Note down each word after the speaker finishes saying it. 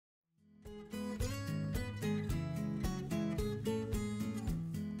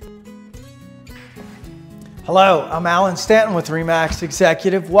Hello, I'm Allen Stanton with RE/MAX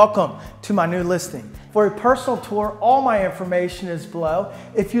Executive. Welcome to my new listing. For a personal tour, all my information is below.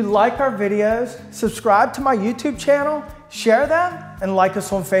 If you like our videos, subscribe to my YouTube channel, share them, and like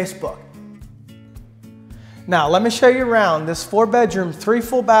us on Facebook. Now, let me show you around this 4-bedroom, 3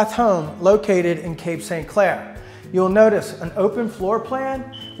 full bath home located in Cape St. Clair. You'll notice an open floor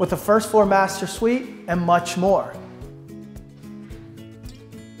plan with a first floor master suite and much more.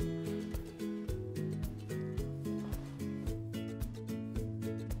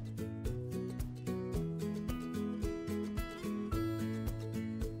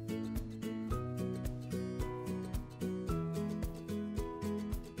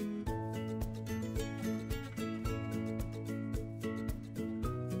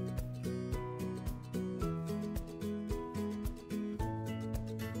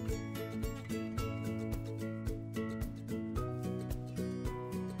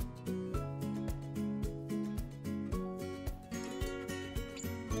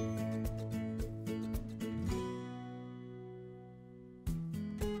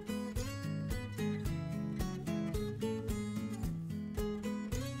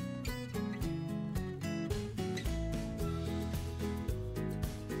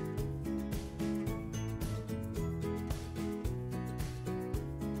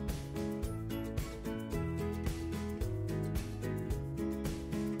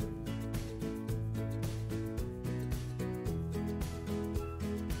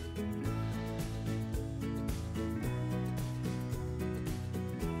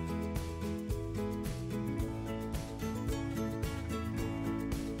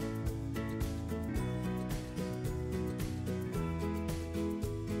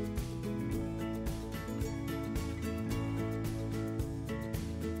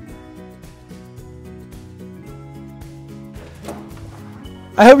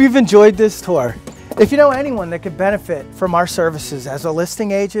 I hope you've enjoyed this tour. If you know anyone that could benefit from our services as a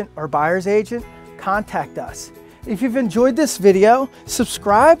listing agent or buyer's agent, contact us. If you've enjoyed this video,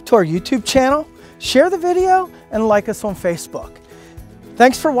 subscribe to our YouTube channel, share the video, and like us on Facebook.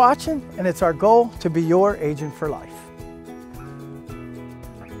 Thanks for watching, and it's our goal to be your agent for life.